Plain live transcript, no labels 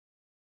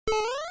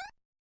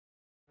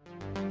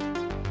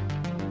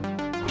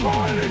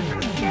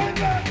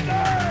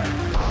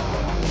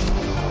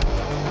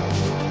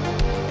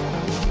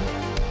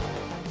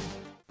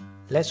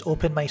Let's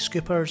open my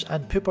scoopers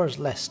and poopers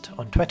list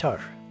on Twitter.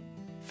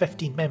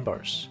 15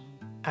 members.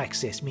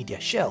 Access Media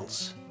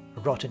Shills.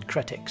 Rotten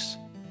Critics.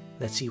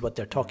 Let's see what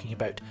they're talking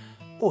about.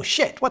 Oh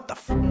shit, what the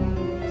f...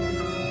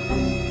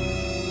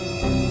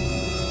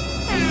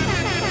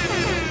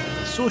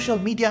 The social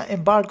media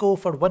embargo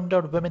for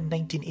Wonder Woman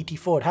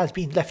 1984 has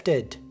been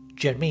lifted.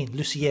 Germaine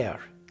Lucier.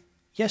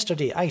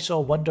 Yesterday I saw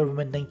Wonder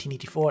Woman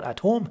 1984 at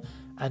home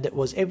and it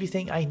was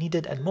everything I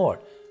needed and more.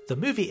 The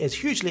movie is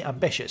hugely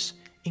ambitious,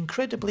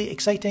 incredibly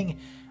exciting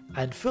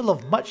and full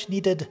of much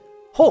needed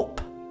hope.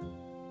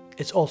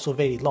 It's also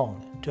very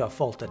long, to a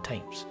fault at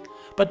times,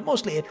 but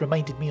mostly it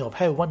reminded me of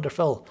how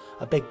wonderful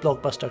a big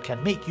blockbuster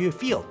can make you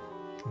feel.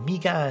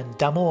 Megan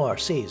Damour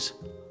says,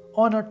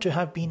 "Honoured to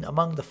have been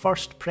among the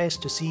first press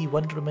to see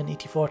Wonder Woman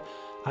 84.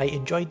 I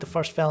enjoyed the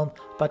first film,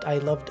 but I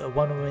loved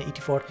Wonder Woman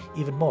 84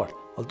 even more.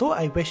 Although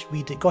I wish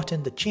we'd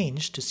gotten the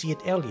change to see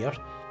it earlier,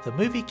 the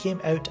movie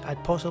came out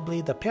at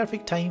possibly the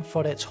perfect time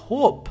for its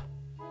hope,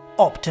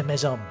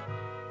 optimism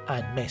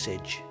and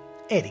message."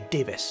 Eric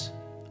Davis.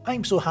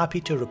 "I'm so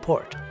happy to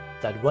report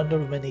that Wonder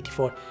Woman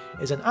 84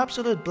 is an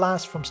absolute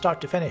blast from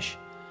start to finish.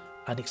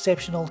 An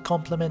exceptional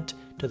compliment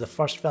to the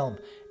first film.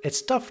 It's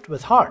stuffed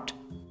with heart.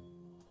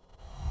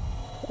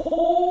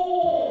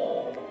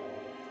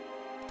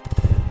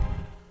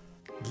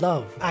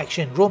 Love,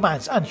 action,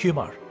 romance and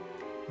humour.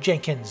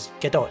 Jenkins,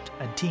 Gadot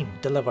and team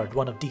delivered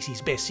one of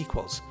DC's best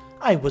sequels.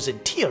 I was in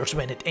tears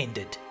when it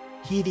ended.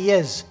 Here he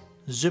is,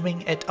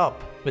 zooming it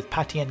up with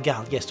Patty and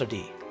Gal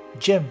yesterday.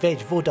 Jim Veg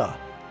Voda.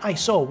 I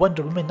saw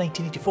Wonder Woman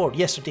 1984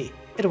 yesterday.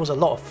 It was a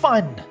lot of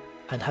fun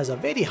and has a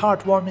very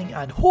heartwarming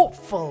and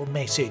hopeful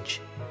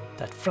message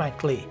that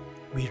frankly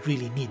we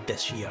really need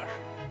this year.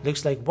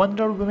 Looks like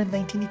Wonder Woman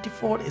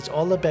 1984 is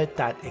all about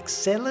that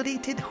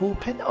accelerated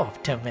hope and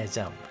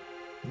optimism."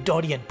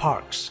 Dorian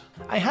Parks.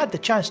 "I had the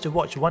chance to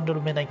watch Wonder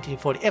Woman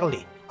 1984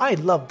 early. I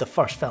loved the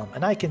first film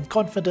and I can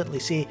confidently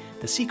say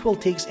the sequel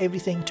takes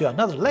everything to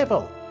another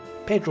level.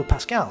 Pedro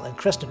Pascal and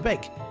Kristen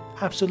Wiig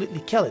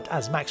absolutely kill it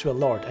as Maxwell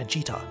Lord and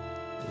Cheetah.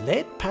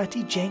 Let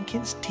Patty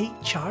Jenkins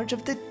take charge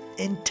of the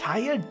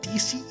entire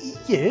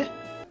DCEU?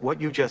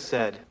 What you just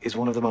said is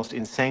one of the most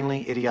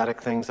insanely idiotic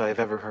things I have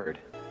ever heard.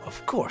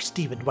 Of course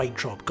Stephen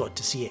Weintraub got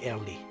to see it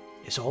early.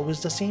 It's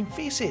always the same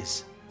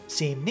faces,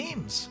 same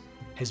names.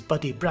 His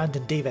buddy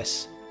Brandon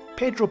Davis.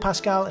 Pedro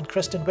Pascal and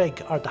Kristen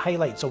Wiig are the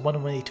highlights of Wonder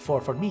Woman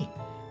 84 for me.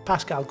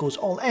 Pascal goes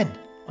all in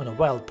on a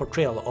wild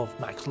portrayal of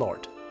Max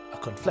Lord, a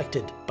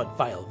conflicted but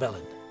vile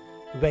villain.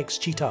 Wiig's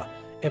Cheetah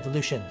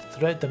evolution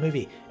throughout the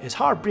movie is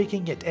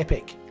heartbreaking yet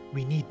epic.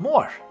 We need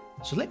more.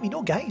 So let me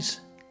know, guys.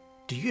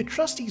 Do you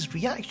trust these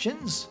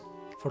reactions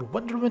for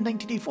Wonder Woman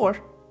 1984?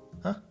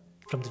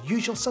 From the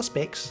usual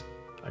suspects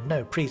are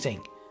now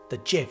praising the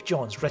Geoff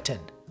Johns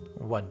written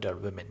Wonder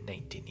Woman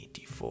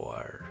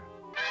 1984.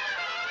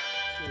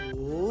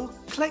 So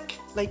click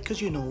like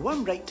cause you know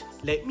I'm right.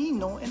 Let me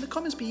know in the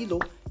comments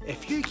below.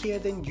 If you care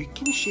then you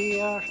can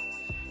share.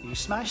 You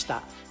smash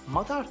that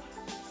mother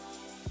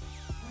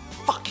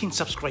fucking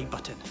subscribe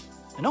button.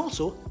 And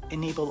also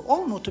enable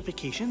all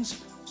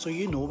notifications so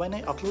you know when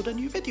I upload a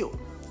new video.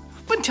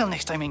 But until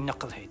next time,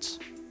 knuckleheads.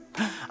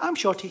 I'm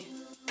Shorty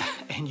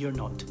and you're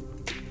not.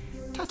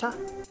 Ta-ta.